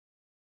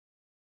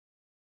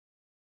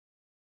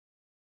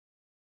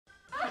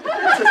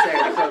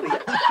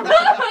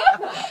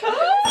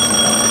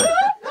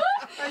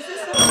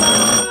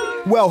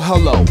Well,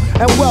 hello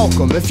and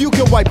welcome. If you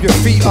can wipe your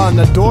feet on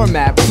the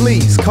doormat,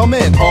 please come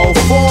in. Oh,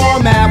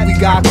 format, we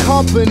got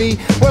company.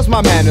 Where's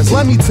my manners?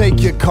 Let me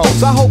take your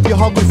coats. I hope you're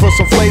hungry for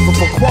some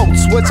flavorful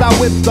quotes, which I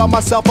whipped on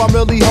myself. I'm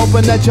really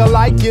hoping that you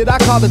like it. I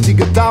call it the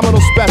abdominal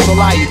special.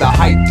 I eat the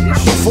hype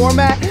dish.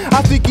 Format,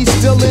 I think he's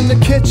still in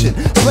the kitchen,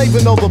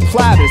 slaving over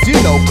platters, you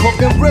know,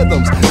 cooking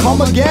rhythms.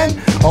 Come again?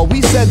 Oh,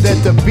 we said that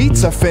the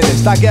beats are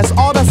finished. I guess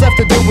all that's left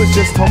to do is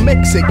just to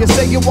mix it. You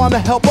say you wanna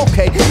help?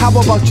 Okay, how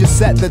about you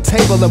set the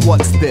table and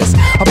what's this?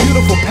 A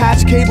beautiful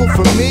patch cable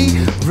for me?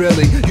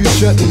 Really, you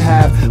shouldn't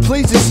have.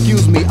 Please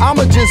excuse me,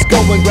 I'ma just go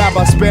and grab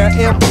a spare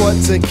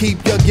input to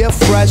keep your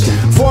gift fresh.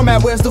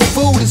 Format, where's the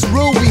food? It's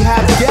rude, we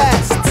have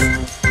guests.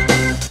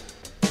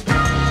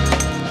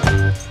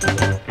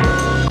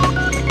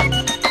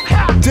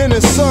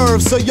 Dinner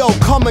served, so yo,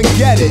 come and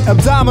get it.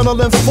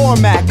 Abdominal and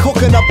format,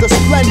 cooking up the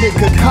splendid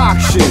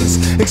concoctions.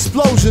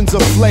 Explosions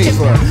of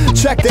flavor,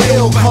 check the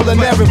ill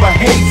culinary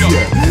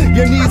behavior.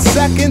 You need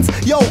seconds?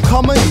 Yo,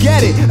 come and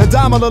get it.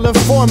 Abdominal and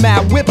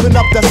format, whipping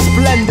up the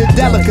splendid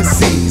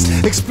delicacies.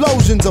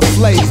 Explosions of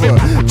flavor,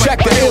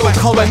 check the ill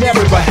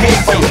culinary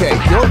behavior. Okay,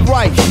 you're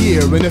right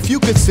here, and if you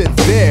could sit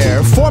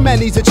there. Format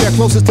needs a chair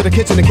closest to the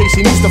kitchen in case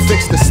he needs to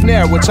fix the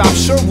snare, which I'm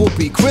sure will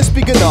be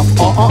crispy enough.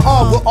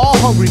 We're all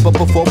hungry, but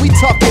before we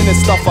tuck in and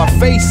stuff our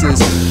faces,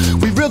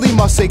 we really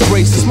must say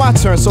grace. It's my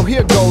turn, so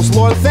here goes.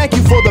 Lord, thank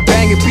you for the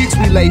banging beats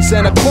we lace,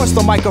 and of course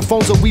the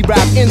microphones that we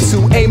rap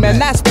into. Amen,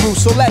 that's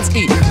Bruce, so let's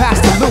eat. Pass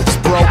the loops,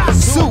 bro.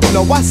 Soup,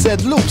 no, I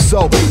said loop,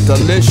 so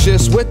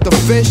delicious with the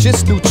fish,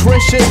 it's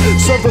nutritious.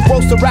 Serve with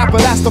roasted rapper,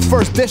 that's the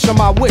first dish on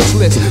my wish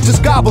list.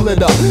 Just gobble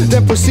it up,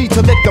 then proceed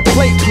to lick the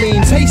plate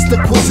clean. Taste the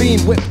cuisine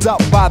whipped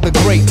up by the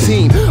great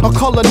team. A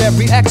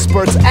culinary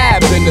expert's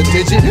abs in the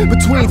digit.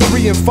 Between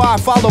 3 and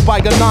 5, followed by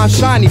a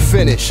non-shiny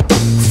finish.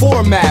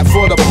 Format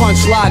for the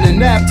punchline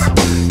inept.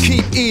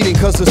 Keep eating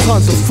cause there's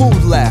tons of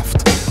food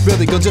left.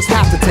 Really, you'll just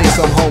have to take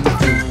some home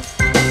with you.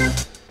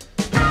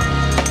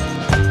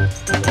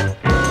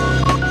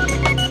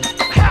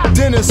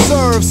 Dinner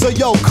served, so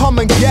yo, come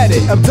and get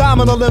it.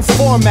 Abdominal and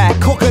format,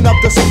 cooking up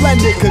the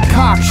splendid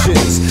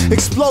concoctions.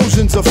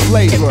 Explosions of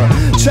flavor,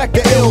 check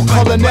the ill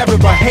culinary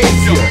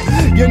behavior.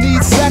 You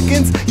need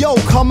seconds? Yo,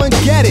 come and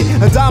get it.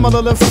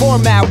 Abdominal and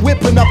format,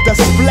 whipping up the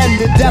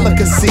splendid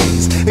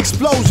delicacies.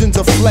 Explosions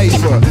of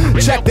flavor,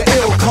 check the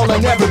ill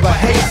culinary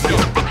behavior.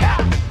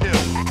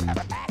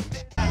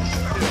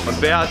 Und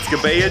wer hat's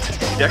gebailt?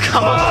 Der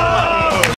Kameramann.